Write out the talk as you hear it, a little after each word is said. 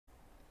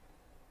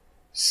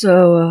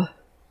So,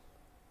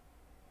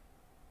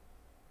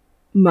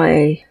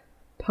 my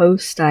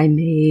post I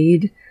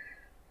made,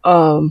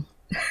 um,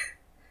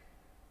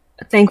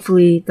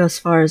 thankfully, thus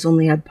far has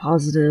only had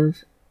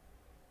positive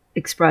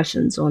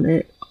expressions on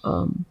it.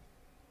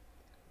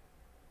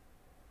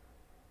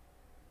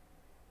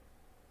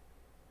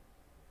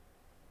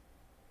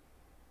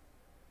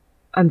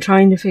 I'm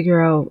trying to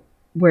figure out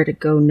where to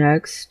go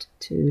next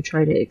to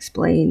try to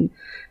explain,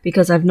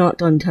 because I've not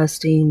done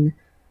testing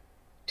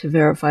to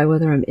verify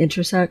whether I'm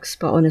intersex,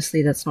 but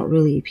honestly, that's not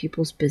really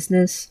people's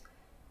business.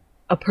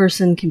 A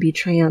person can be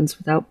trans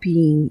without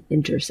being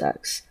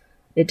intersex.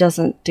 It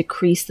doesn't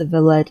decrease the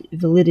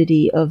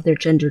validity of their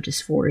gender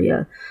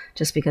dysphoria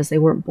just because they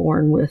weren't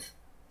born with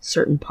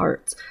certain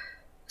parts.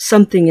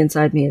 Something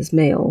inside me is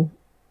male,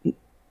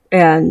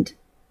 and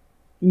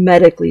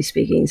medically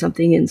speaking,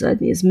 something inside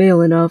me is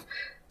male enough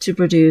to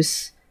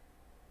produce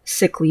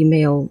sickly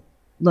male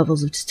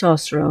levels of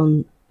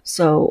testosterone,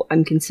 so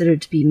I'm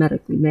considered to be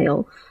medically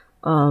male.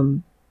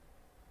 And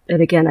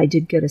again, I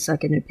did get a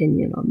second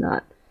opinion on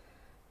that.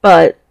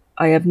 But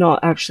I have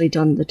not actually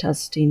done the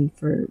testing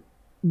for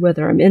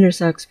whether I'm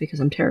intersex because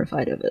I'm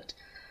terrified of it.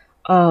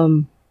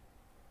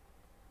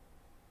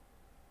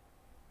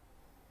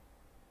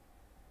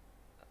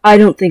 I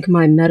don't think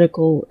my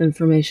medical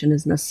information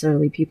is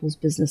necessarily people's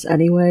business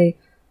anyway.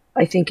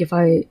 I think if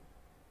I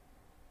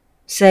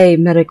say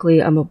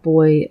medically I'm a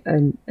boy,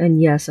 and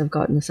yes, I've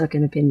gotten a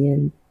second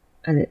opinion,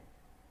 and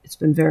it's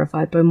been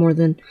verified by more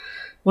than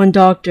one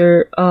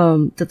doctor,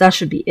 that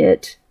should be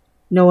it.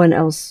 No one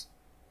else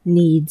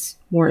needs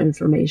more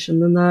information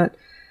than that.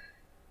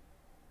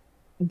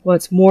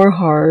 What's more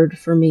hard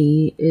for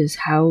me is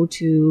how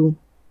to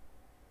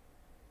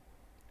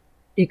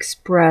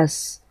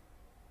express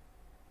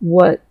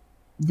what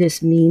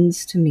this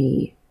means to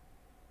me,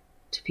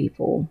 to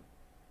people,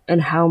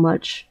 and how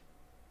much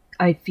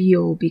I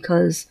feel,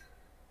 because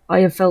I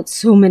have felt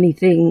so many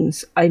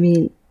things. I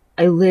mean,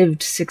 I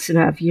lived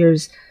 6.5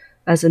 years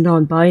as a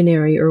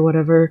non-binary or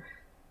whatever.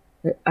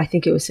 I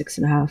think it was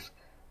 6.5.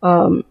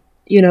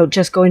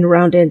 Just going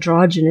around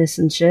androgynous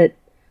and shit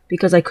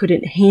because I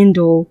couldn't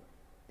handle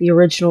the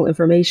original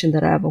information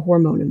that I have a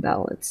hormone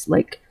imbalance,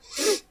 like,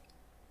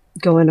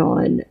 going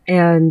on.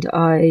 And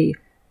I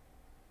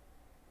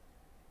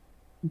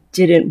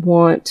didn't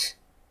want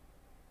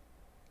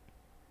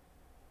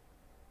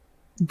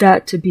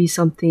that to be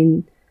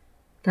something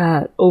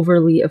that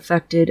overly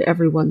affected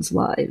everyone's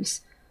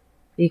lives,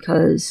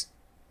 because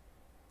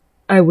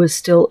I was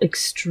still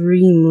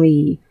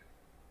extremely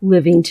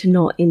living to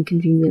not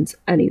inconvenience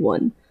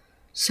anyone.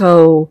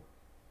 So,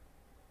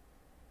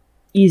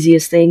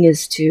 easiest thing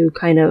is to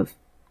kind of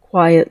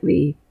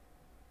quietly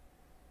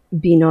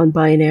be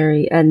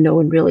non-binary and no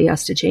one really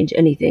has to change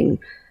anything.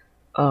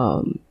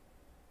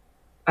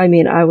 I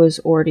mean, I was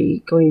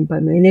already going by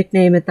my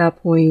nickname at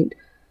that point,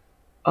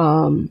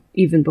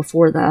 even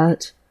before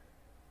that,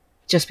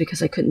 just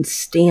because I couldn't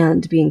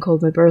stand being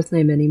called my birth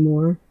name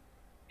anymore.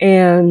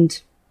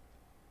 And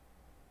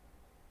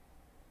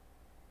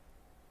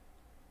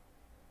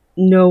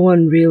no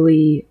one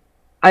really,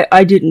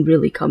 I didn't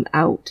really come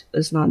out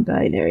as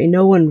non-binary.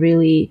 No one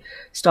really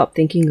stopped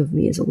thinking of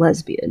me as a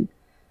lesbian.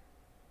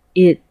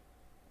 It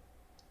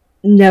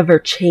never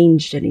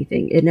changed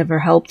anything. It never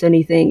helped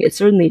anything. It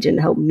certainly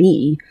didn't help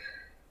me.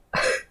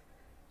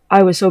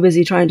 I was so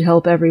busy trying to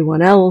help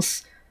everyone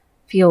else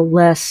feel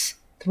less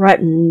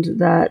threatened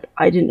that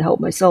I didn't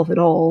help myself at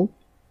all.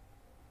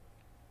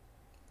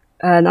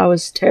 And I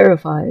was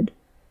terrified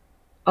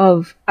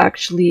of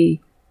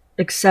actually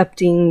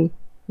accepting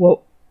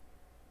what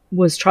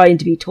was trying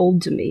to be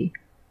told to me.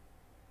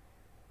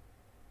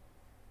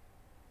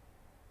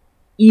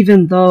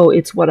 Even though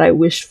it's what I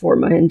wished for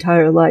my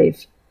entire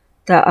life,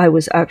 that I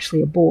was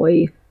actually a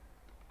boy.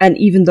 And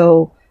even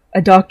though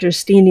a doctor's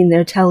standing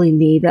there telling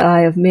me that I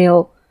have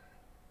male,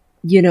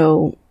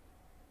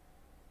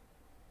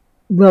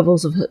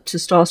 levels of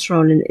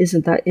testosterone and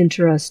isn't that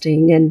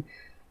interesting, and,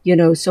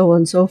 so on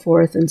and so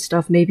forth and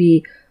stuff,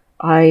 maybe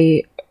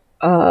I,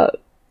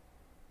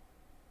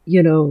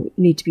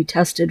 need to be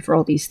tested for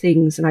all these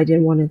things, and I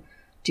didn't want to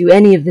do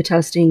any of the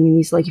testing, and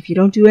he's like, if you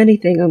don't do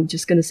anything, I'm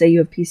just going to say you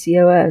have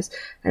PCOS,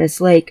 and it's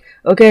like,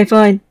 okay,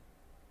 fine.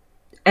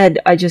 And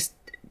I just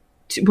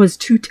was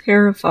too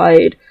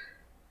terrified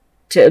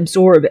to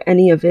absorb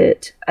any of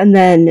it, and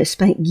then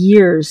spent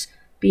years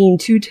being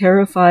too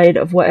terrified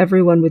of what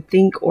everyone would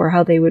think, or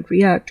how they would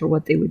react, or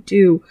what they would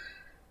do,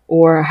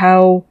 or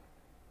how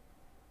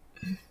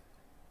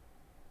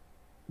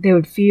they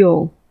would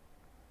feel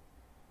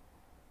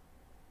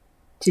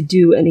to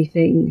do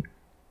anything,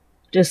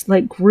 just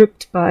like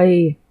gripped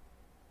by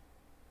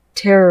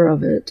terror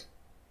of it.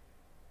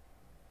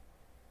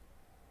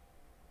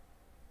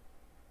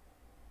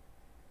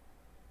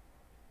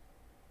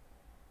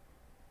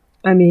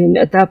 I mean,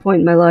 at that point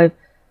in my life,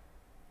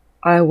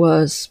 I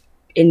was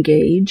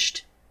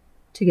engaged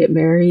to get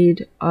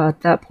married.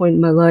 At that point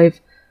in my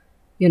life,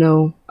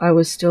 I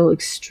was still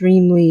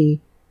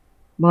extremely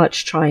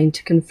much trying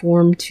to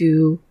conform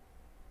to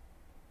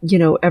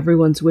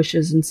everyone's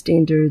wishes and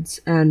standards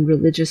and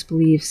religious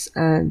beliefs.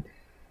 And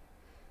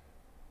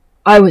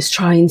I was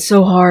trying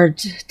so hard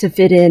to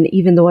fit in,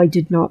 even though I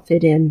did not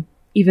fit in,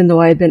 even though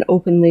I had been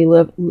openly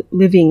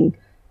living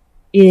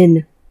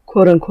in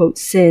quote unquote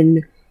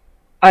sin.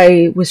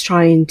 I was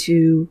trying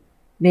to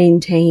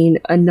maintain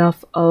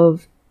enough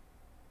of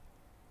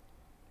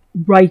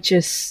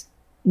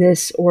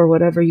righteousness, or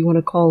whatever you want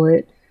to call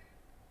it,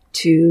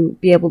 to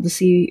be able to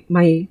see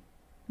my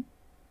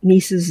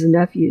nieces and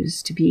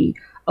nephews, to be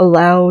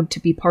allowed to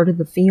be part of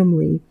the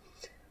family,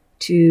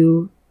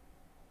 to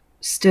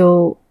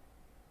still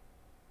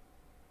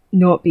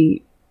not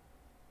be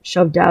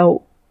shoved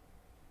out.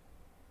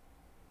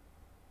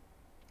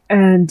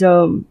 And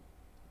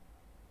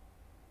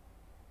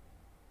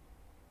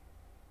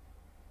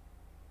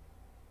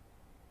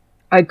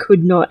I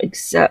could not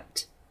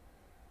accept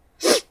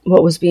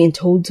what was being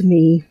told to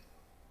me.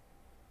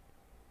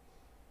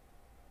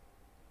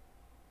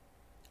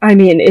 I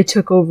mean, it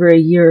took over a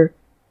year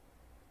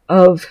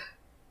of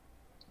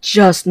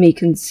just me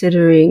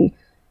considering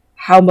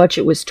how much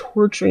it was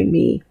torturing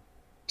me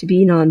to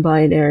be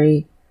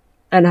non-binary,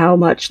 and how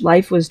much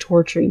life was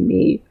torturing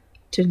me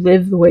to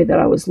live the way that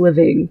I was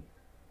living.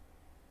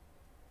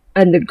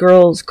 And the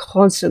girls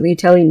constantly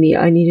telling me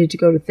I needed to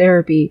go to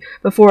therapy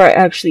before I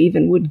actually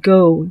even would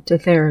go to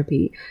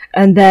therapy.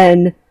 And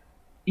then,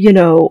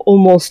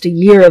 almost a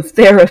year of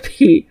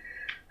therapy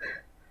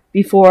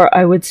before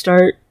I would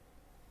start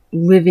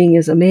living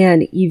as a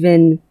man,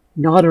 even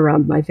not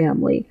around my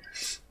family.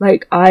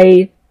 Like,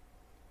 I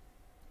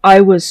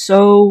was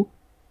so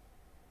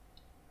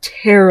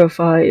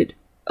terrified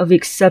of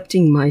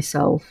accepting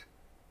myself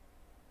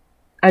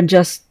and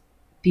just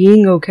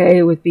being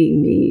okay with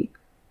being me,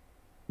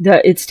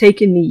 that it's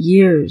taken me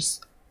years.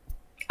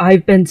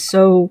 I've been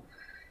so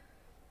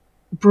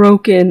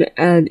broken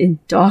and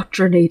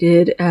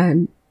indoctrinated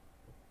and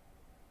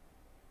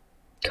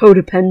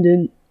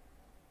codependent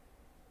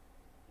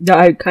that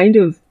I kind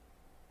of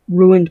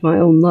ruined my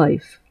own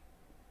life.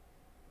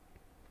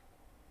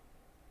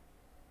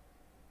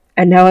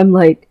 And now I'm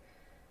like,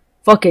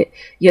 fuck it.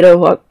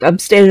 I'm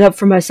standing up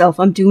for myself.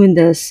 I'm doing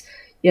this.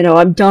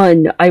 I'm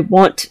done. I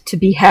want to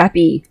be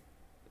happy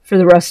for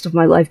the rest of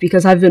my life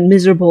because I've been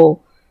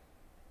miserable.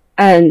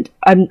 And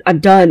I'm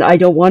done. I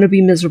don't want to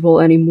be miserable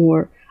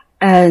anymore.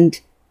 And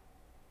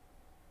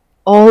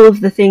all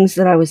of the things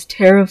that I was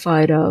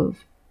terrified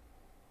of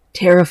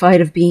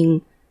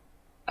being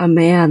a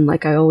man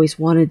like I always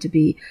wanted to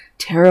be,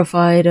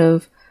 terrified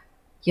of,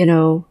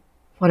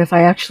 what if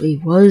I actually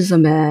was a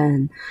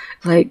man?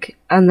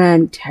 And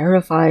then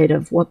terrified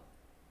of what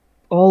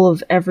all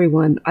of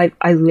everyone,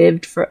 I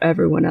lived for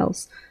everyone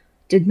else,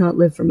 did not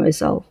live for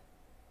myself.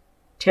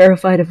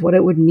 Terrified of what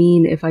it would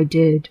mean if I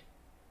did.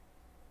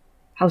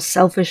 How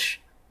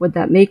selfish would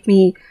that make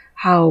me?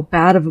 How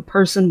bad of a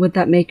person would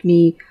that make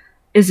me?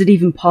 Is it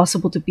even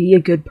possible to be a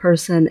good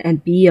person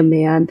and be a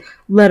man,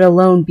 let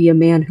alone be a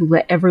man who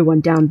let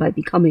everyone down by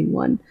becoming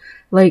one?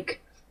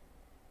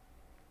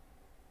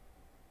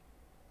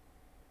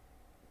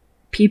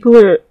 People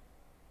are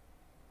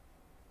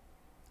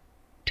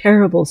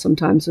terrible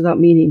sometimes without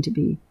meaning to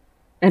be,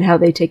 and how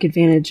they take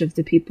advantage of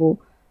the people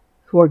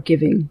who are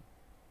giving.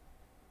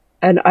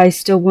 And I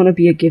still want to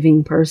be a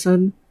giving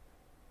person,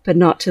 but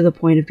not to the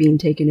point of being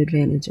taken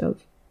advantage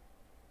of.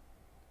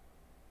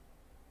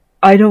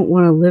 I don't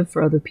want to live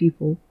for other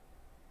people.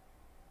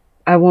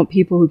 I want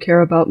people who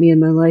care about me in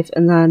my life,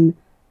 and then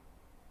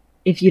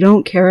if you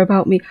don't care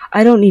about me,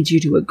 I don't need you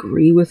to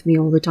agree with me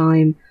all the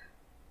time.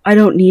 I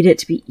don't need it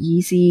to be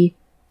easy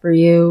for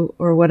you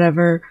or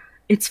whatever.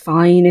 It's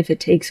fine if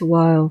it takes a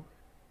while,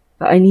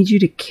 but I need you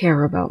to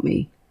care about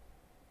me.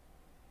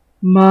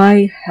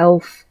 My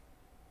health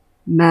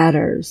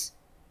matters.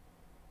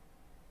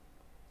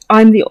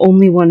 I'm the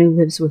only one who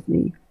lives with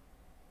me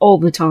all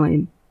the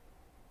time.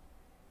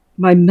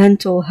 My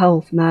mental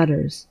health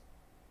matters.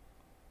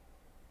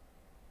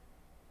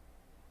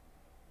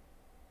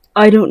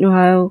 I don't know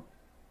how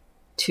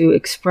to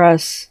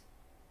express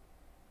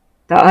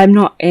that I'm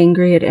not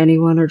angry at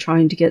anyone or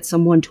trying to get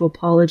someone to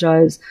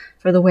apologize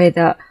for the way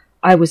that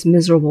I was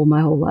miserable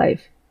my whole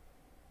life,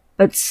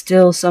 but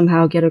still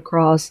somehow get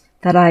across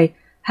that I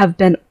have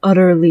been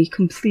utterly,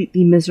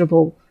 completely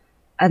miserable,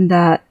 and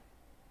that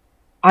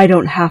I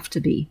don't have to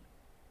be.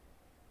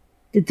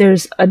 That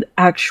there's an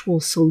actual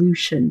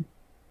solution.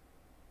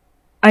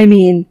 I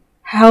mean,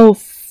 how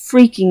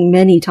freaking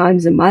many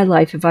times in my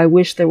life have I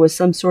wished there was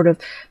some sort of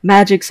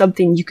magic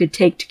something you could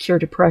take to cure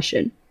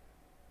depression?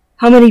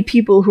 How many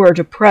people who are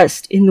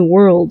depressed in the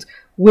world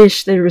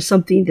wish there was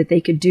something that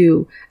they could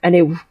do and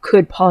it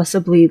could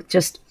possibly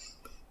just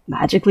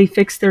magically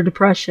fix their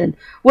depression?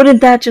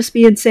 Wouldn't that just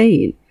be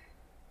insane?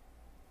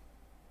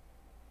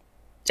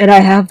 And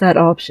I have that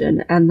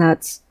option, and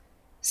that's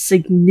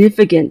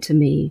significant to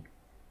me.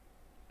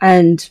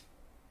 And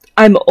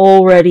I'm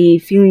already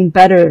feeling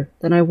better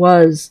than I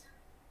was,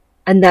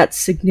 and that's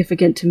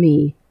significant to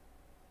me.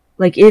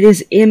 Like, it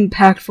is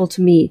impactful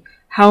to me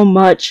how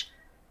much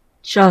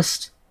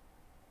just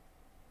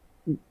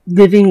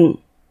living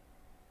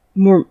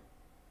more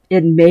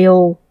in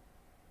male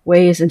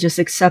ways and just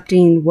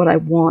accepting what I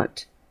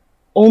want.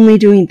 Only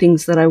doing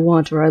things that I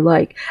want or I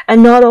like.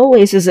 And not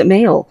always is it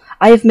male.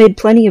 I have made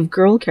plenty of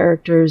girl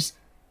characters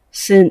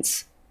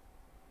since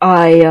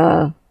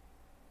I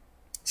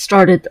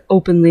started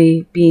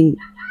openly being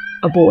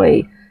a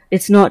boy.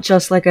 It's not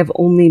just like I've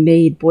only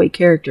made boy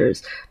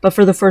characters. But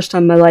for the first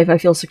time in my life, I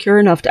feel secure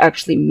enough to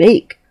actually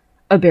make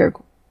a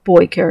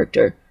boy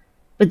character.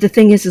 But the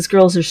thing is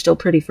girls are still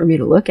pretty for me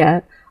to look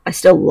at. I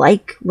still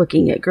like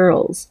looking at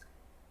girls.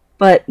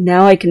 But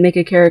now I can make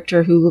a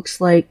character who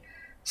looks like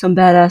some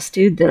badass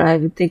dude that I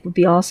would think would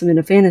be awesome in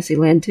a fantasy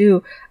land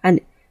too, and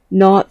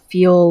not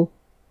feel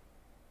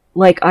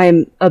like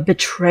I'm a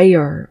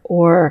betrayer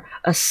or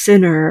a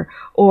sinner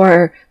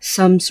or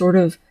some sort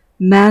of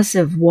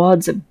massive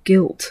wads of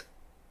guilt.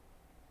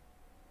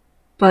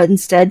 But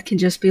instead can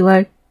just be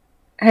like,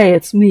 hey,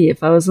 it's me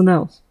if I was an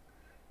elf.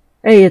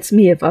 Hey, it's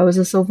me if I was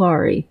a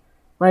Sylvari.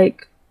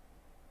 Like,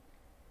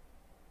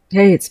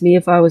 hey, it's me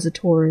if I was a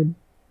Tauren.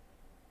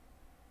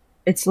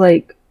 It's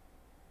like,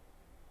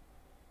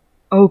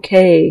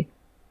 okay.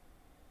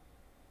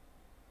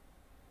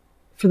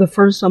 For the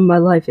first time in my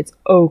life, it's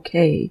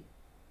okay.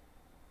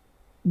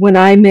 When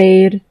I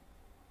made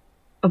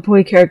a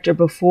boy character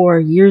before,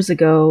 years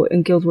ago,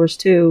 in Guild Wars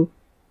 2,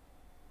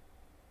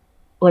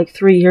 like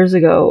 3 years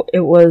ago,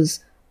 it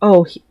was,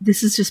 oh,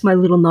 this is just my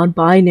little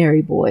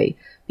non-binary boy.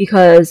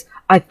 Because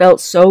I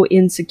felt so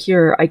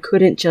insecure, I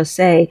couldn't just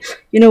say,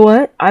 you know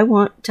what, I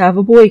want to have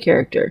a boy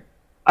character.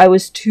 I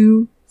was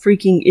too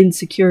freaking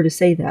insecure to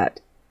say that.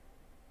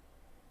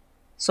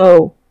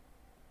 So,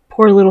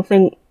 poor little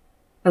thing,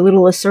 a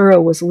little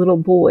Asura was a little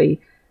boy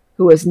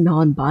who was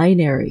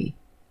non-binary.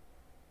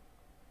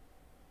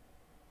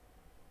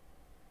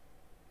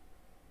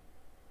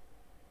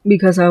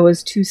 Because I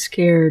was too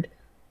scared,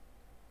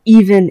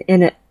 even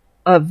in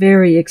a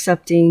very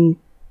accepting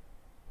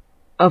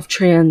of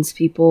trans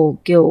people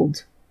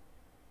guild,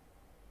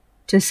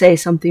 to say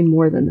something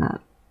more than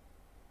that.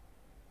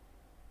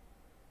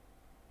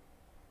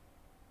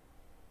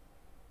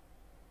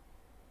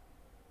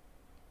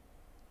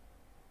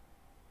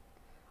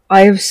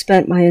 I have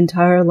spent my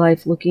entire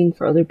life looking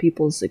for other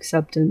people's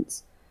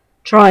acceptance,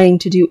 trying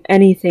to do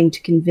anything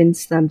to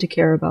convince them to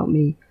care about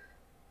me.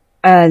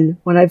 And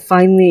when I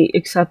finally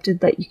accepted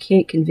that you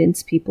can't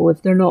convince people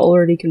if they're not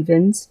already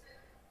convinced,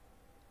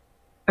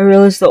 I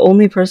realized the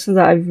only person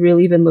that I've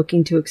really been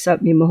looking to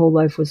accept me my whole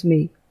life was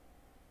me.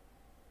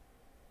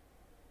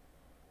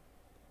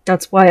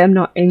 That's why I'm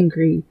not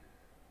angry,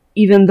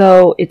 even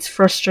though it's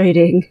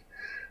frustrating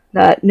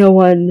that no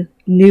one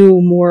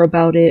knew more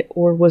about it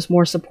or was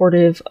more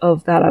supportive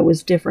of that I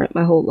was different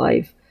my whole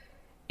life.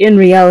 In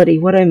reality,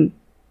 what I'm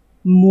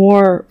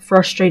more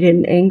frustrated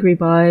and angry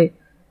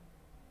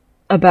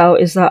about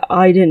is that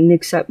I didn't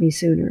accept me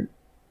sooner.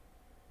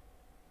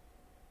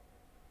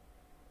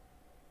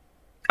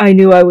 I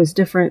knew I was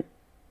different,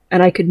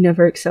 and I could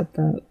never accept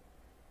that.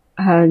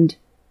 And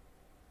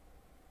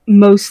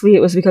mostly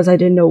it was because I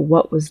didn't know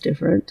what was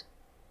different.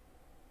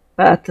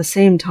 But at the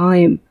same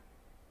time,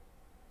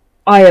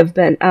 I have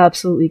been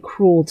absolutely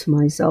cruel to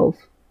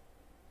myself.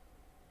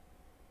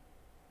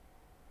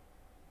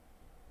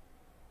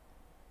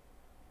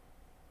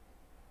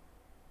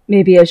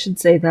 Maybe I should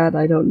say that,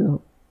 I don't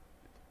know.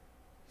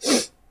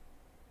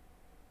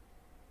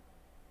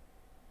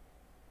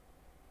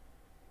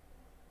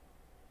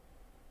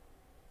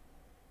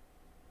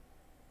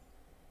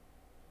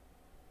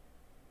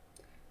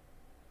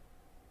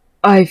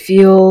 I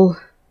feel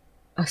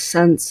a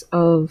sense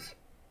of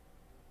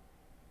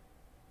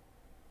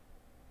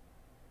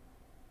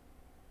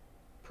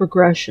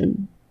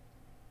progression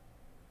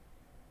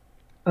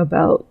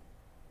about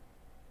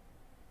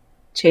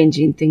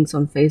changing things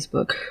on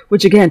Facebook,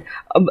 which again,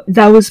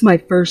 that was my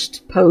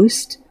first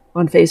post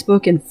on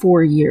Facebook in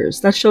 4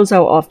 years. That shows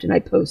how often I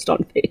post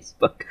on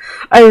Facebook.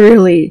 I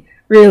really,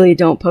 really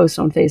don't post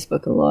on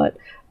Facebook a lot.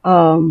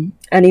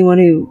 Anyone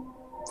who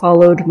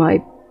followed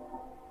my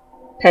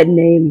pen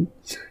name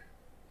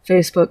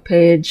Facebook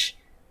page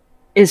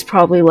is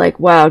probably like,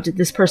 wow, did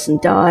this person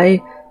die?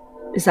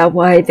 Is that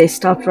why they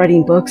stopped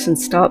writing books and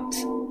stopped,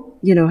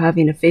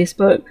 having a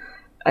Facebook?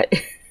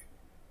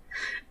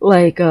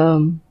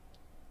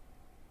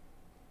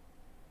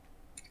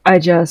 I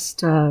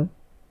just,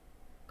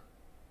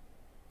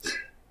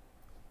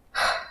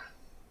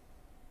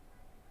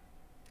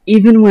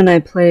 even when I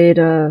played,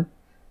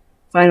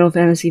 Final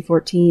Fantasy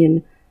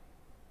XIV,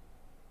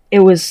 it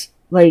was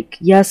like,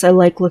 yes, I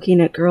like looking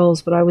at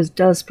girls, but I was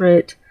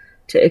desperate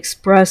to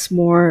express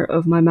more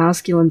of my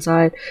masculine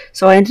side,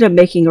 so I ended up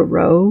making a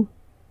row,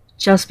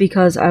 just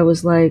because I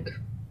was like,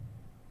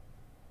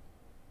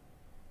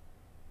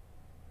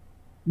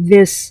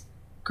 this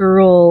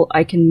girl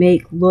I can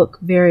make look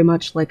very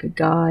much like a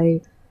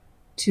guy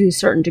to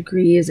certain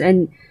degrees,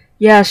 and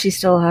yeah, she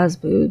still has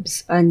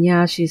boobs, and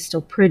yeah, she's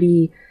still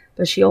pretty,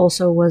 but she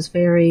also was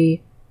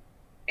very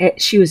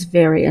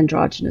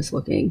androgynous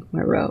looking,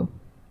 my row.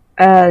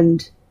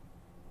 And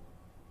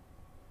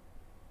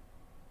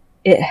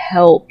it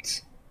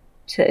helped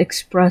to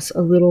express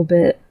a little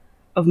bit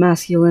of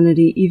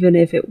masculinity, even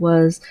if it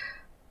was,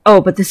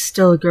 oh, but this is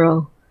still a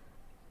girl.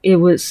 It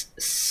was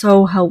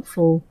so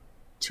helpful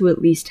to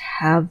at least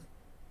have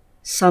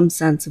some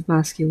sense of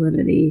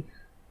masculinity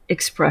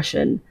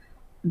expression.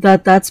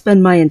 That's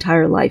been my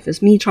entire life,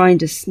 is me trying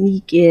to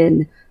sneak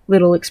in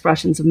little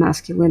expressions of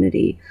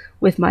masculinity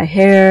with my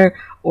hair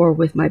or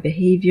with my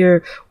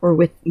behavior or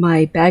with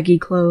my baggy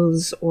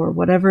clothes or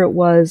whatever it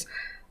was.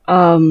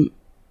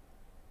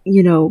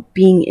 You know,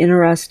 being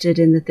interested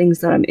in the things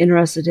that I'm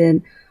interested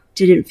in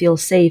didn't feel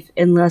safe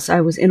unless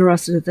I was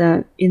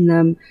interested in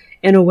them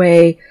in a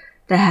way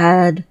that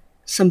had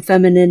some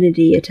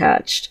femininity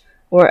attached,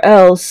 or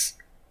else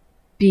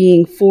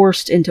being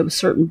forced into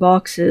certain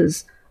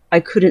boxes, I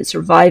couldn't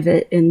survive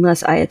it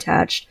unless I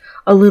attached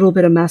a little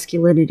bit of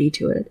masculinity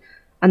to it.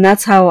 And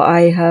that's how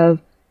I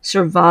have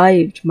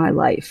survived my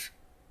life,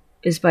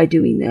 is by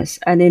doing this.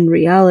 And in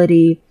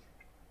reality,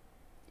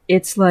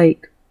 it's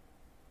like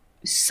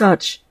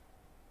such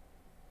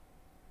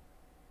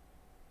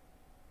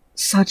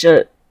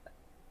a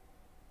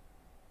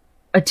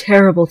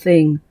terrible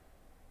thing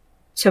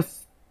to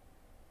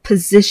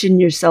position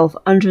yourself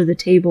under the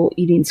table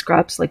eating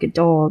scraps like a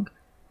dog,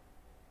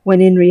 when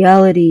in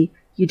reality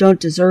you don't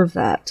deserve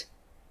that,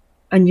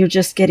 and you're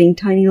just getting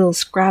tiny little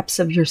scraps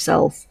of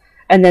yourself,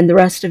 and then the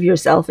rest of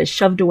yourself is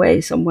shoved away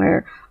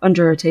somewhere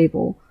under a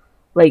table.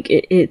 Like,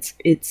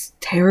 it's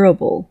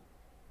terrible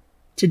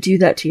to do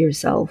that to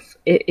yourself.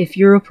 If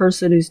you're a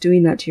person who's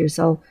doing that to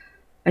yourself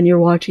and you're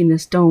watching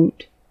this,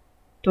 don't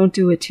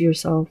do it to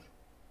yourself.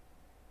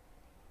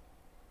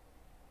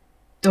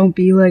 Don't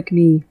be like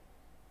me.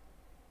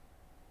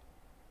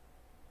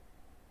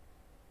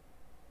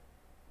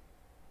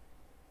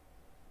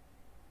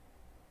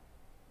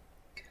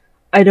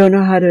 I don't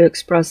know how to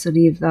express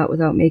any of that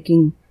without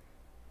making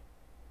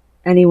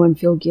anyone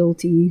feel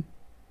guilty.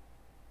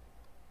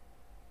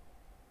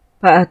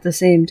 But at the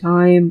same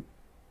time,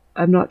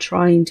 I'm not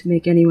trying to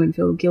make anyone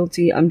feel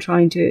guilty. I'm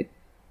trying to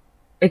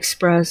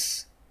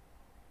express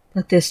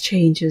that this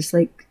change is,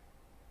 like,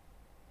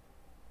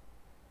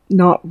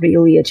 not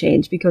really a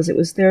change, because it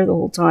was there the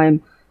whole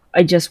time.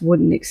 I just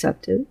wouldn't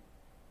accept it.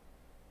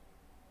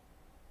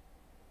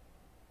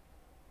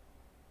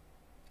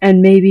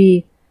 And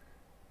maybe,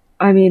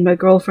 I mean, my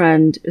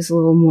girlfriend is a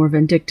little more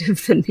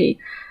vindictive than me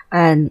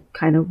and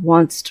kind of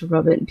wants to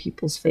rub it in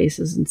people's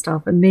faces and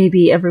stuff. And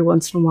maybe every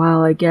once in a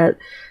while I get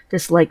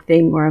this, like,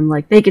 thing where I'm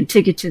like, they can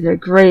take it to their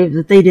grave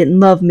that they didn't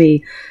love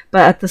me.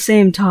 But at the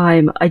same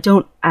time, I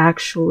don't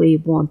actually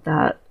want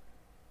that.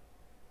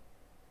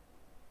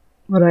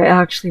 What I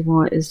actually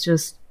want is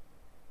just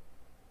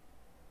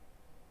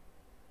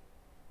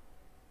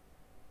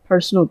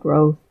personal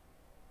growth.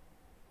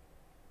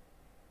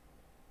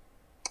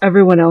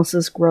 Everyone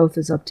else's growth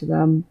is up to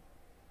them.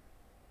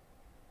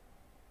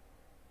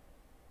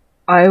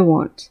 I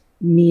want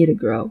me to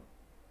grow.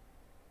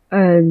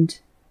 And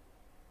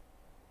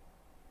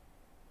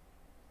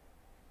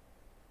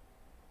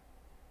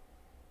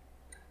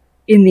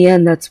in the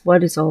end, that's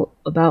what it's all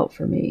about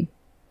for me.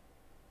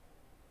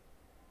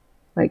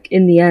 Like,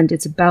 in the end,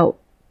 it's about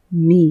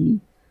me.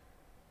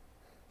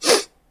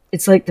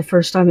 It's like the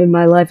first time in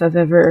my life I've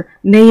ever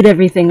made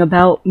everything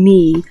about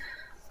me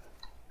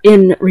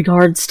in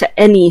regards to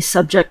any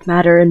subject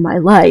matter in my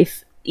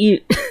life.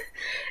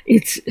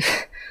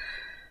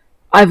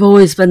 I've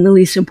always been the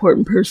least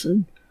important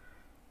person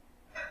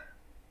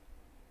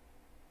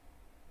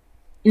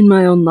in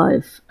my own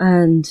life,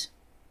 and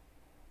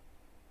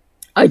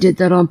I did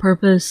that on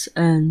purpose,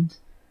 and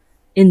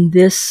in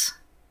this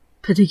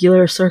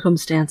particular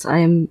circumstance, I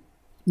am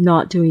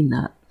not doing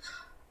that.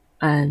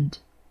 And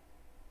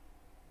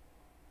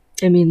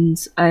it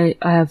means I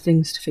have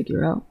things to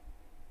figure out.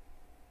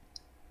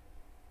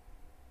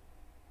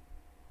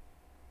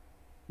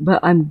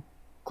 But I'm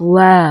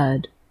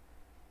glad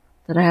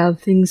that I have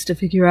things to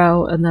figure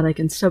out and that I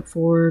can step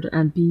forward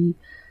and be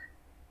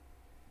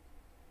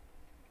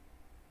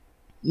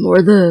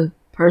more the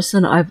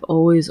person I've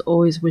always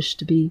wished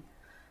to be.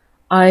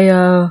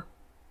 I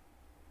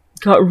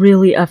got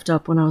really effed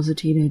up when I was a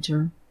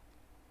teenager.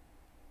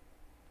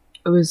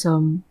 I was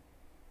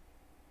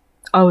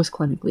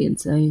clinically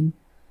insane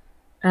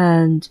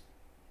and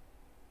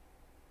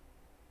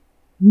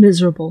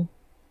miserable.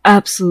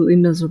 Absolutely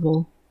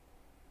miserable.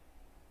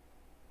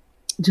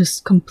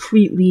 Just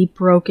completely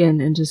broken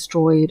and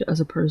destroyed as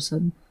a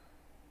person.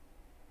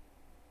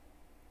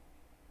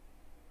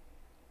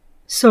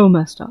 So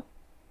messed up.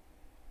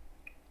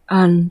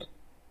 And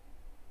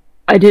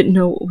I didn't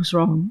know what was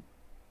wrong.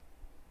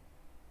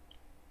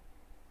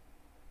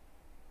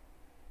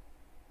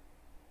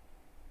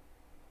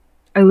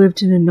 I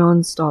lived in a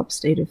non-stop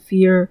state of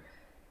fear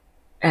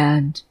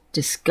and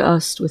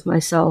disgust with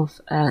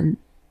myself and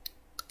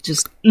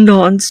just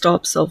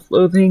non-stop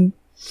self-loathing.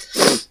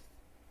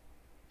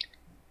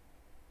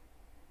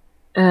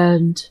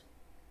 And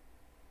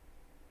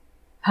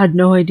had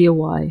no idea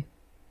why.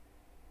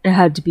 It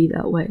had to be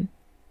that way.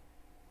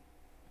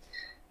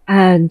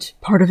 And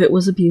part of it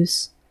was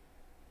abuse,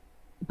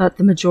 but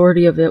the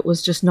majority of it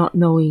was just not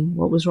knowing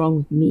what was wrong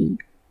with me,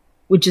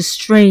 which is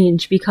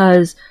strange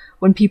because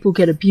when people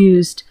get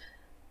abused,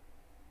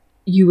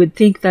 you would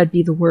think that'd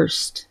be the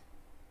worst.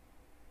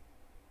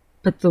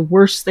 But the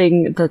worst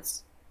thing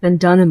that's been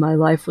done in my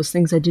life was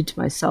things I did to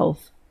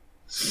myself.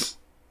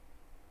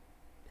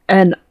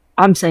 And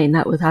I'm saying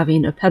that with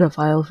having a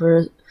pedophile for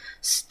a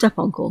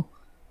step-uncle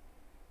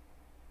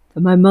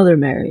that my mother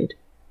married.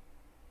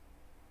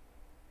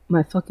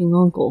 My fucking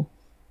uncle,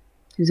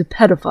 who's a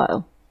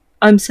pedophile.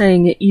 I'm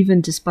saying it even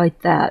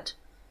despite that.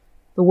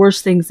 The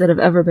worst things that have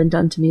ever been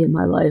done to me in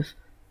my life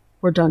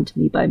were done to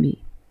me by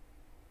me.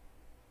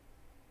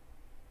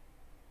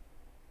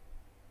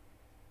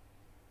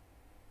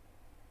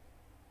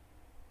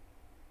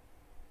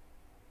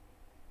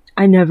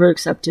 I never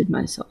accepted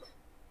myself.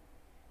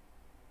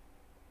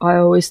 I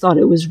always thought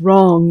it was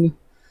wrong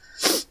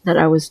that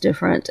I was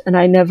different, and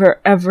I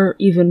never ever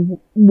even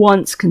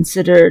once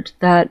considered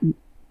that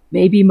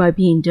maybe my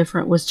being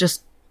different was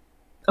just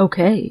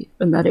okay,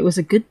 and that it was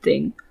a good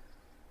thing.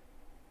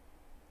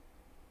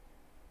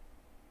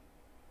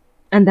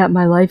 And that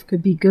my life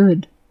could be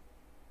good.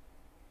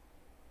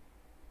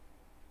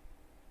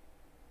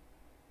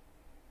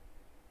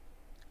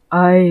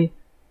 I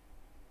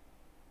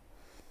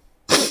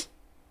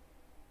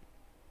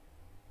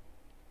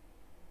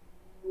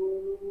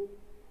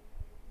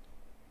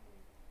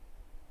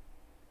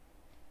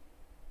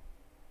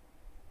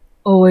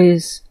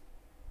always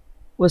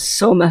was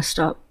so messed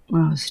up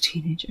when I was a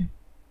teenager.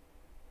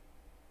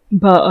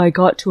 But I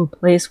got to a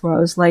place where I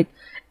was like,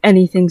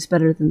 anything's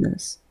better than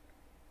this.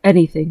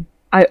 Anything.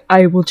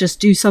 I will just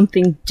do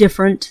something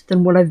different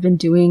than what I've been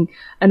doing,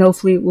 and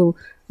hopefully it will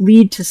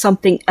lead to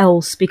something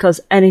else,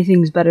 because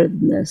anything's better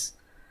than this.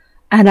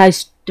 And I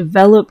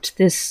developed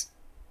this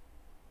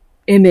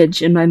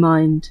image in my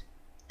mind.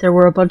 There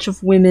were a bunch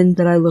of women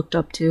that I looked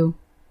up to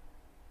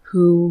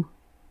who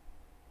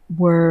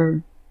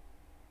were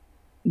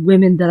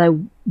women that I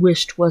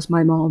wished was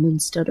my mom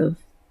instead of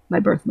my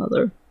birth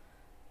mother.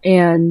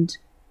 And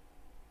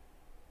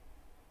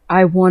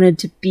I wanted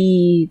to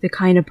be the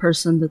kind of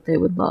person that they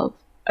would love.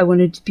 I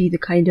wanted to be the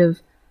kind of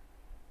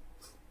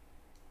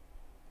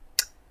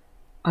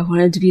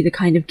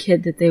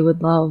kid that they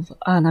would love,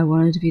 and I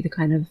wanted to be the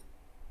kind of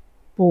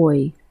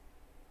boy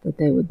that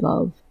they would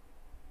love.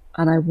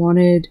 And I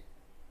wanted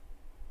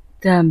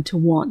them to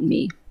want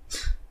me.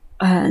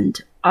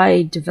 And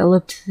I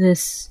developed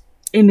this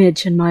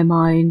image in my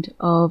mind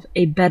of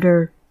a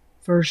better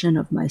version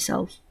of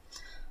myself.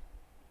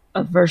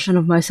 A version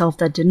of myself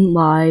that didn't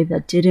lie,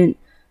 that didn't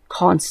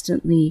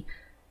constantly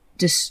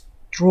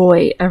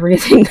destroy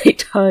everything they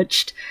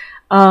touched,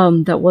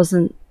 that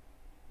wasn't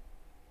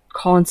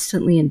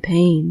constantly in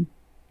pain,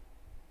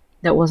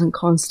 that wasn't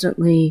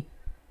constantly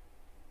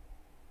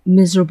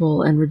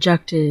miserable and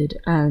rejected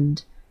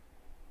and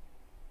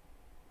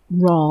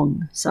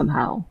wrong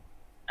somehow.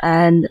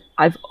 And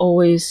I've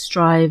always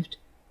strived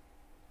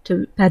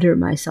to better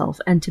myself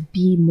and to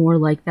be more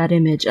like that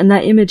image. And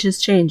that image has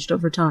changed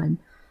over time.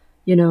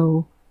 You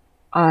know,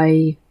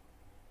 that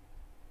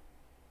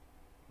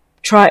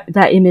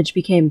image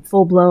became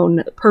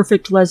full-blown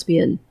perfect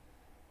lesbian.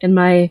 In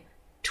my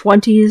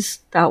 20s,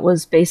 that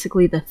was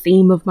basically the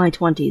theme of my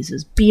 20s,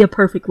 is be a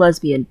perfect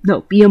lesbian.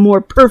 No, be a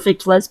more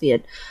perfect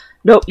lesbian.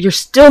 No, you're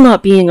still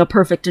not being a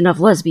perfect enough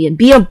lesbian.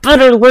 Be a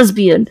better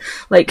lesbian.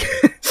 Like,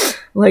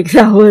 like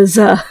that was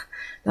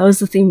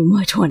the theme of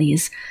my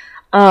 20s.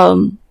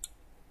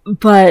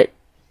 But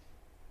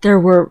there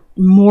were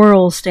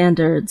moral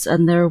standards,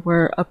 and there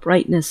were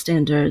uprightness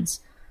standards,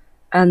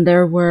 and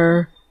there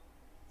were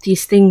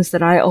these things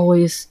that I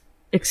always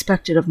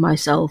expected of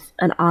myself,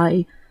 and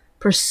I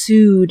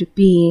pursued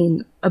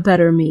being a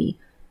better me.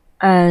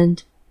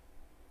 And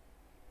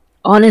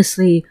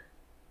honestly,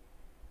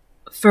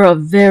 for a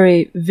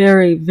very,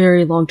 very,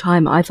 very long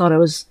time, I thought I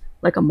was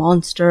like a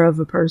monster of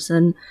a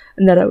person,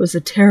 and that I was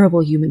a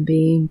terrible human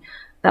being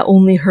that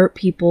only hurt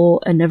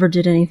people and never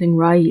did anything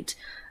right.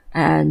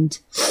 And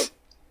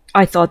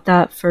I thought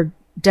that for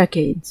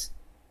decades.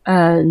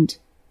 And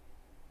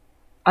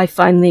I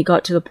finally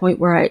got to the point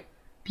where I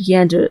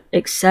began to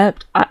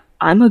accept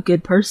I'm a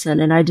good person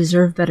and I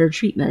deserve better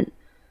treatment.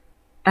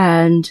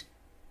 And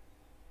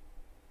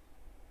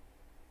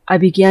I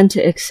began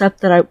to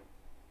accept that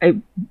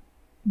I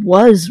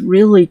was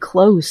really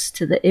close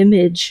to the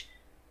image,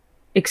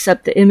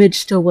 except the image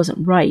still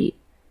wasn't right.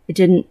 It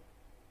didn't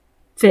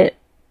fit.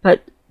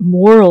 But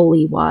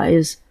morally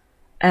wise,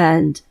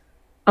 and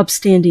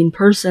upstanding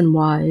person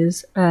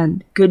wise,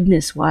 and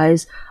goodness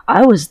wise,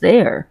 I was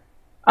there.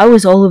 I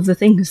was all of the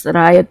things that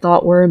I had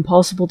thought were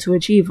impossible to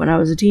achieve when I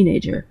was a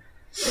teenager.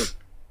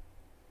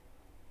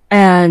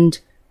 And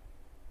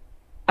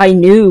I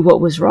knew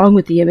what was wrong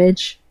with the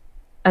image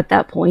at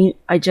that point.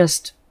 I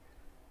just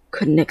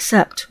couldn't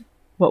accept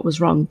what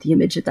was wrong with the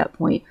image at that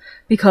point,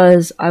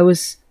 because I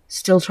was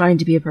still trying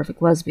to be a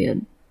perfect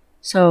lesbian.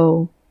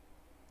 So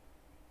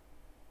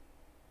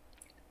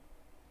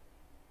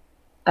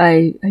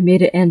I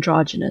made it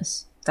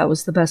androgynous. That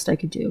was the best I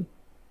could do.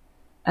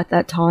 At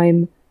that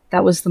time,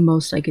 that was the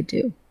most I could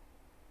do.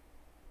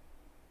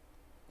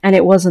 And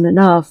it wasn't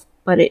enough,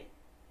 but it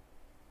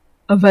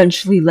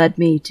eventually led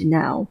me to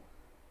now.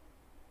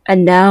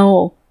 And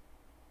now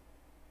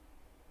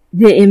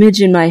the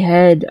image in my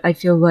head, I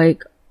feel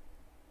like,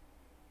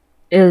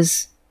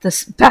 is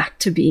this back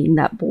to being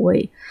that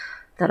boy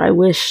that I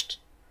wished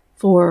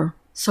for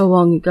so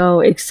long ago,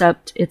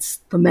 except it's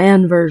the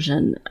man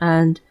version,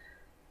 and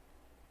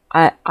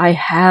I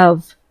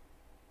have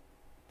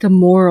the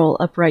moral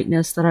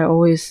uprightness that I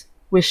always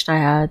wished I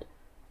had.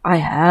 I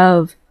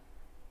have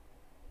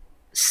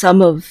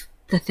some of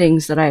the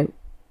things that I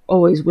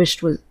always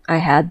wished I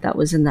had that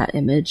was in that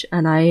image,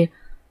 and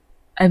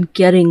I'm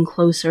getting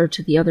closer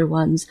to the other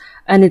ones,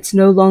 and it's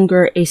no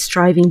longer a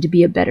striving to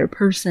be a better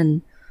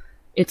person.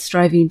 It's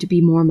striving to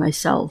be more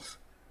myself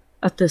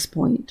at this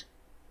point.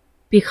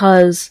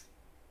 Because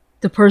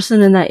the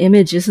person in that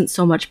image isn't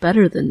so much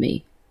better than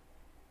me.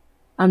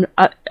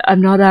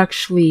 I'm not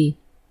actually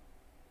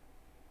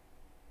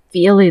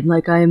feeling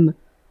like I'm,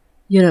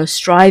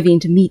 striving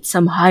to meet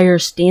some higher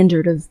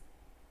standard of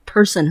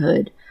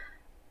personhood.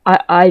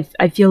 I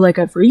feel like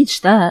I've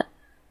reached that.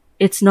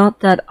 It's not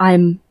that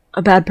I'm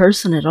a bad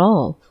person at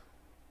all.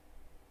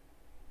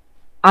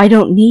 I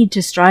don't need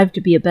to strive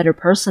to be a better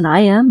person.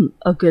 I am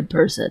a good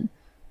person.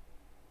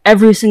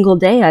 Every single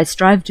day I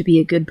strive to be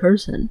a good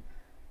person.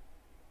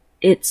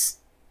 It's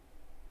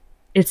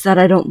that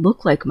I don't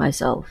look like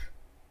myself.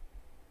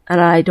 And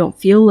I don't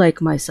feel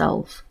like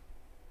myself.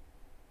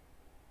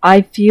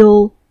 I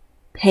feel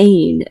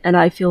pain and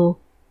I feel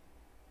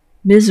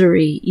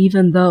misery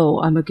even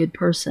though I'm a good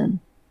person.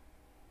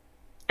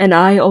 And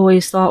I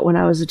always thought when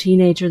I was a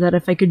teenager that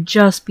if I could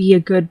just be a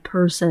good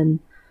person,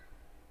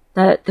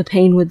 that the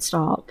pain would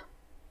stop.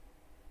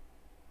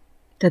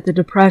 That the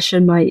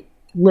depression might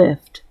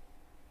lift.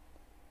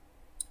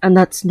 And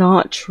that's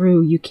not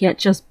true. You can't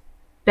just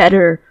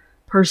better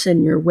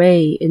person your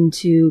way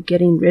into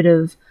getting rid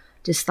of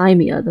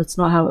dysthymia. That's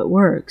not how it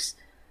works.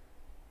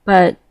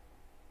 But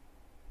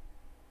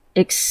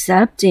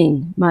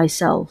accepting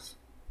myself,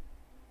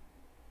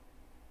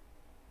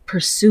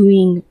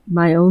 pursuing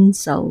my own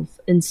self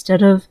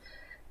instead of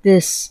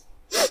this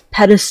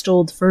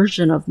pedestaled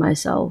version of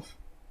myself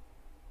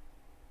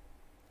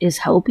is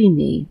helping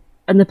me.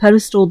 And the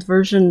pedestaled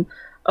version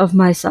of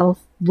myself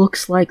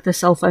looks like the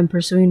self I'm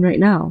pursuing right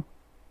now.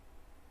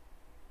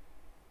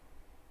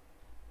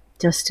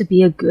 Just to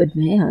be a good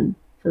man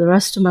for the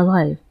rest of my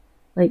life.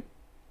 Like,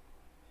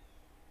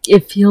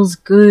 it feels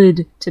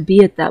good to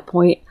be at that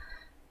point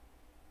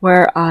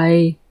where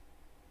I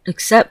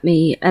accept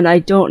me, and I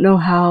don't know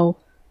how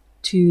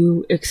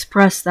to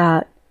express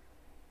that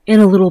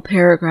in a little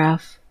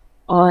paragraph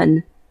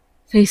on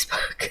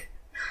Facebook.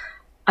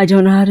 I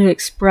don't know how to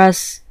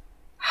express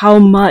how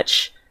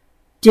much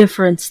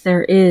difference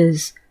there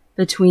is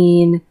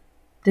between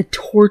the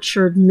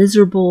tortured,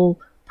 miserable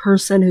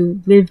person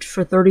who lived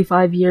for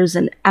 35 years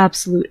in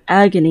absolute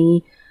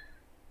agony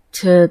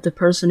to the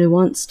person who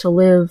wants to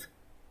live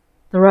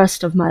the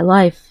rest of my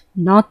life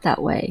not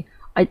that way.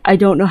 I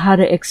don't know how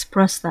to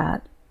express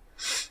that.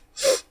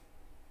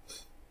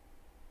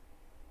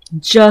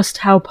 Just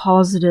how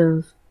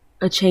positive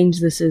a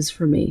change this is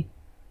for me.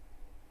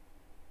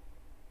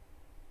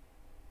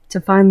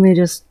 To finally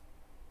just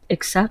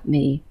accept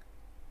me.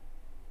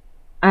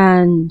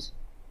 And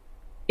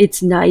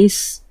it's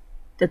nice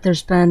that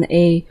there's been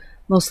a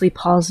mostly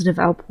positive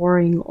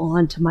outpouring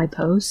onto my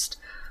post.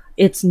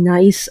 It's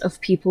nice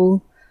of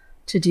people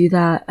to do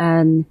that,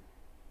 and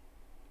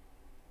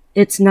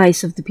it's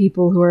nice of the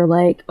people who are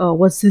like, oh,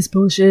 what's this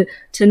bullshit,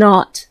 to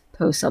not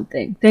post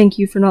something. Thank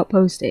you for not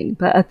posting.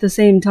 But at the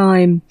same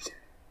time,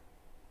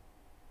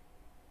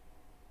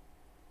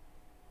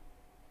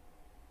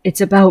 it's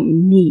about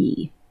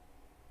me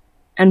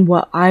and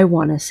what I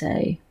want to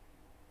say.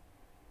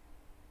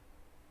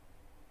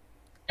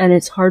 And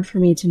it's hard for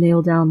me to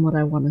nail down what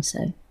I want to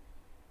say.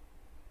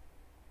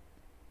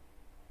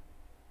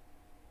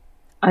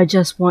 I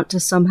just want to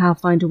somehow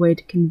find a way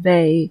to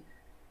convey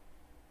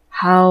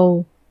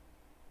how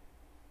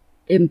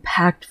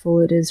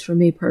impactful it is for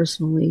me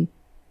personally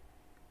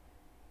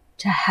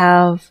to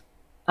have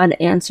an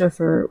answer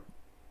for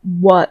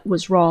what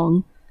was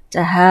wrong,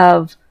 to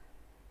have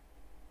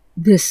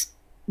this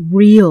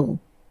real,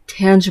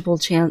 tangible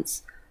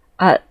chance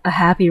at a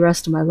happy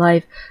rest of my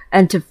life,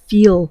 and to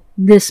feel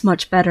this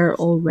much better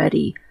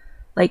already.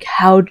 Like,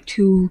 how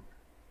to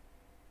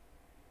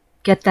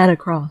get that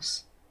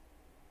across.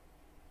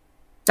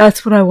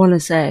 That's what I want to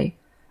say.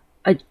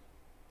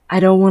 I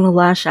don't want to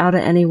lash out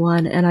at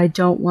anyone, and I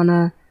don't want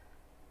to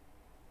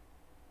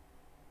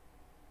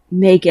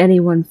make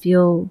anyone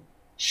feel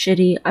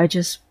shitty. I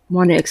just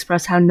want to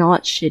express how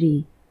not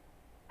shitty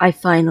I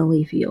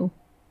finally feel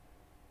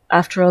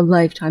after a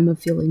lifetime of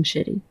feeling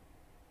shitty.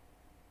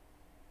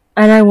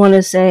 And I want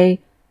to say,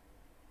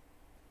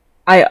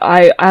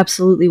 I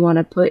absolutely want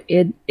to put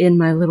it in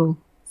my little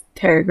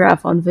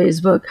paragraph on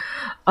Facebook,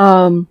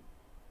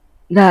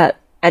 that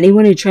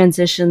anyone who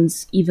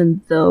transitions,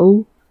 even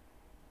though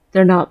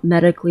they're not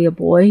medically a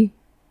boy,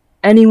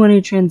 anyone who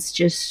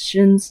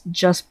transitions,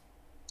 just,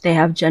 they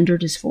have gender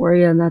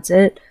dysphoria and that's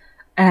it,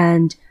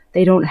 and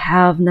they don't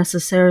have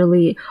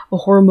necessarily a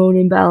hormone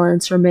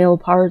imbalance or male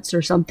parts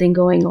or something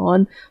going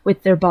on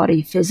with their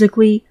body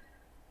physically,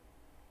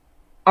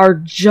 are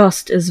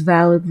just as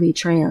validly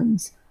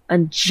trans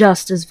and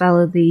just as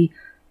validly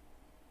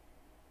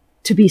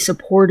to be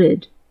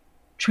supported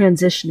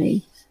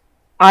transitioning.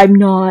 I'm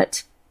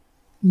not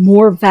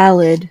more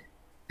valid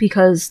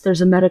because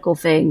there's a medical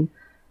thing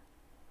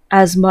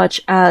as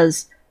much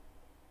as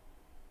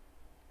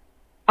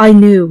I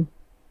knew.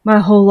 My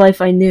whole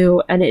life I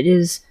knew, and it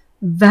is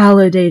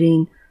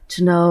validating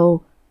to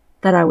know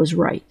that I was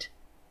right.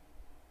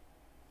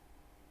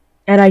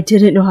 And I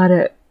didn't know how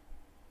to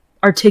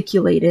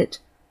articulate it,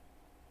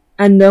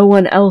 and no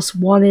one else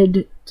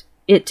wanted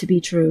it to be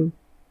true.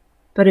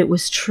 But it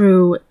was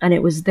true, and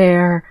it was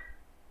there,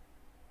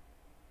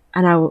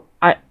 and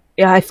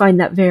I find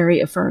that very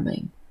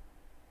affirming.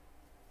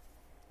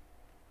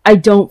 I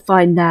don't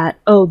find that,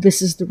 oh,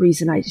 this is the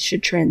reason I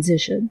should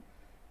transition.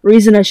 The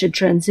reason I should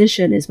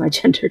transition is my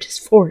gender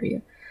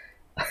dysphoria.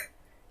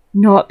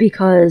 Not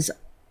because,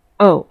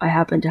 oh, I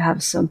happen to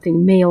have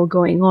something male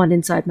going on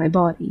inside my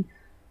body.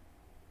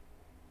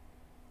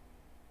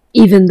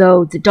 Even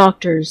though the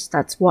doctors,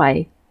 that's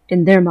why,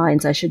 in their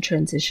minds, I should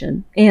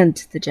transition, and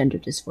the gender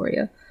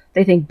dysphoria.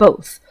 They think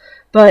both.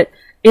 But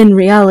in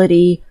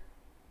reality,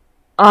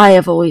 I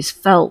have always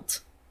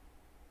felt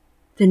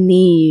the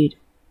need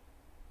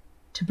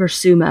to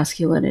pursue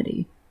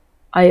masculinity.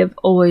 I have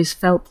always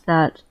felt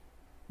that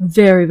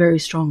very, very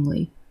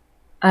strongly.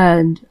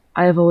 And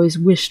I have always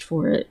wished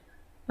for it,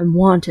 and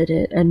wanted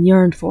it, and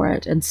yearned for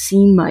it, and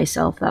seen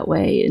myself that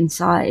way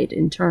inside,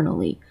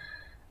 internally.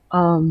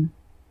 I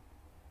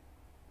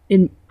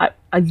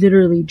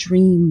literally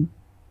dream,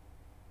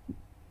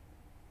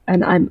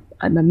 and I'm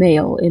a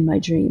male in my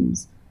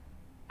dreams.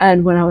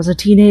 And when I was a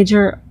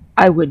teenager,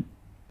 I would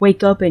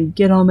wake up and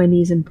get on my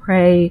knees and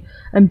pray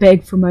and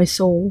beg for my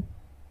soul,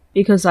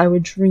 because I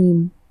would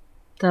dream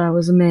that I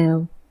was a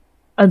male.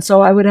 And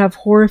so I would have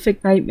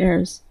horrific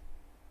nightmares.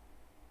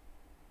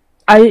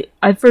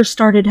 I first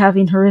started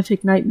having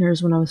horrific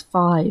nightmares when I was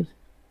 5.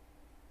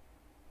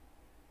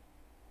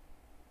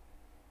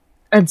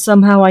 And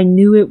somehow I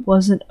knew it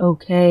wasn't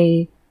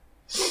okay.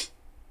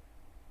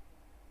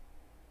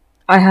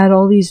 I had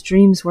all these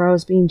dreams where I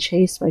was being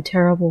chased by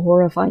terrible,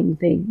 horrifying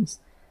things.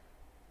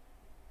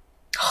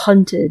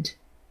 Hunted,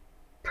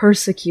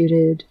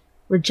 persecuted,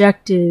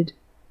 rejected,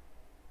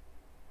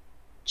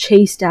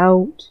 chased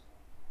out.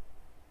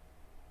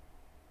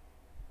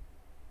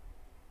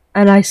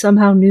 And I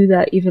somehow knew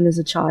that even as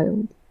a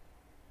child.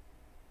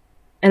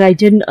 And I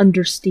didn't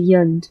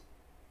understand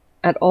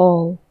at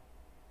all.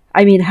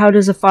 I mean, how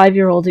does a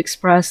 5-year-old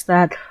express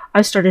that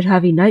I started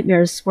having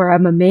nightmares where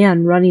I'm a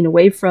man running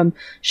away from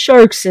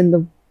sharks in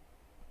the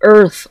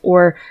earth,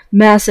 or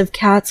massive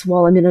cats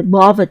while I'm in a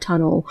lava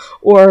tunnel,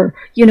 or,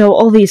 you know,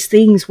 all these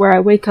things where I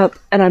wake up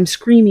and I'm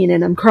screaming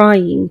and I'm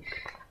crying,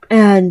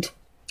 and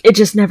it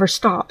just never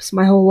stops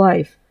my whole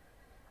life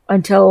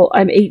until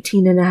I'm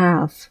 18 and a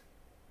half.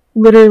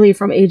 Literally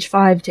from age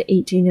 5 to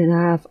 18 and a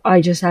half, I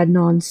just had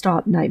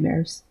non-stop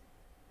nightmares.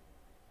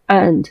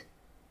 And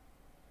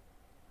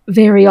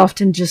very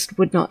often just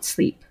would not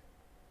sleep.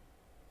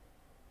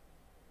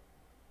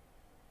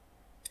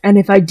 And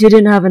if I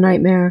didn't have a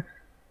nightmare,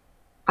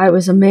 I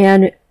was a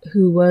man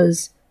who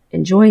was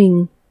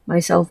enjoying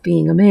myself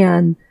being a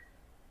man,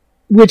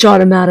 which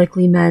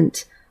automatically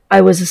meant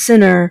I was a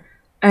sinner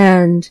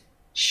and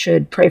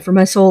should pray for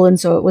my soul, and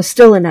so it was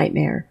still a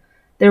nightmare.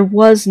 There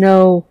was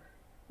no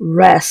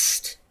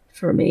rest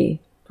for me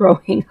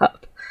growing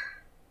up,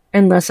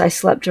 unless I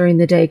slept during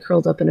the day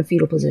curled up in a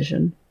fetal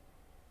position,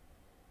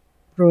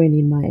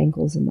 ruining my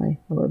ankles and my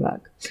lower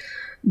back.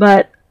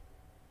 But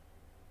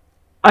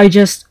I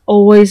just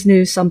always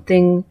knew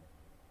something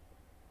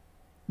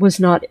was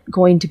not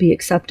going to be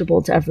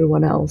acceptable to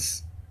everyone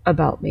else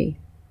about me,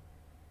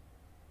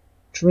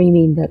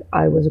 dreaming that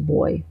I was a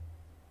boy.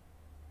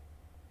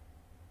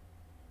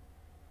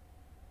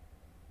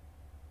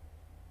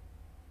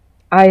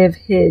 I have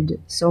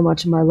hid so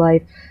much of my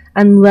life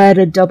and led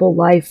a double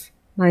life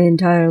my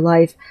entire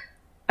life,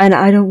 and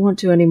I don't want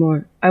to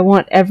anymore. I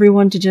want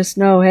everyone to just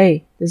know,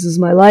 hey, this is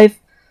my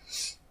life.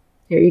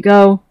 Here you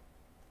go.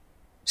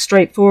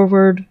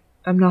 Straightforward.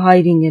 I'm not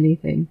hiding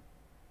anything.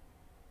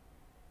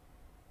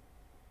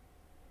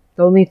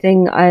 The only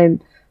thing I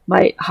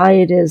might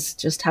hide is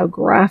just how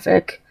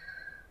graphic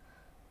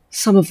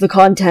some of the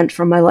content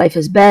from my life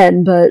has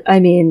been, but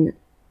I mean,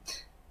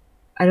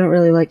 I don't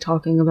really like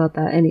talking about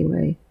that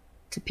anyway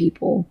to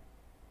people.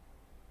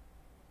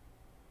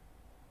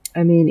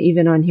 I mean,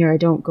 even on here, I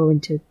don't go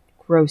into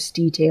gross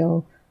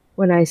detail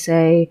when I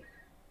say,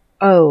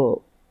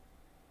 oh,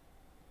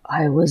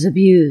 I was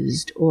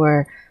abused,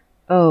 or,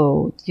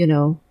 oh, you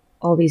know,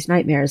 all these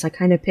nightmares. I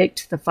kind of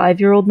picked the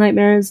 5-year-old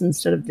nightmares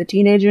instead of the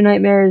teenager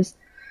nightmares.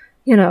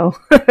 You know,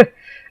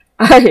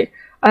 I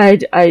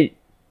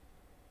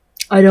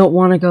don't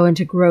want to go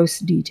into gross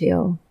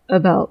detail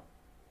about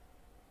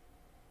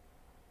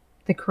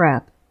the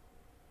crap.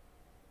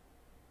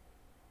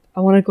 I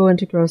want to go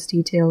into gross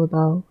detail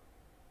about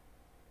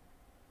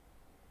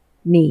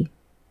me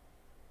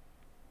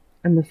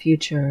and the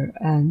future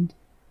and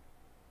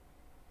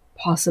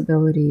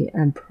possibility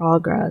and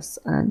progress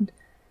and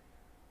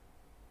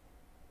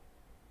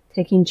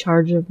taking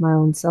charge of my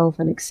own self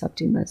and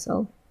accepting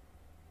myself.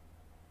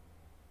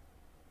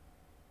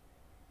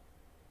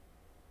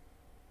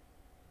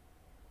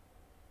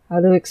 How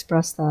to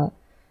express that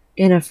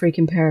in a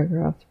freaking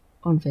paragraph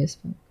on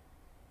Facebook.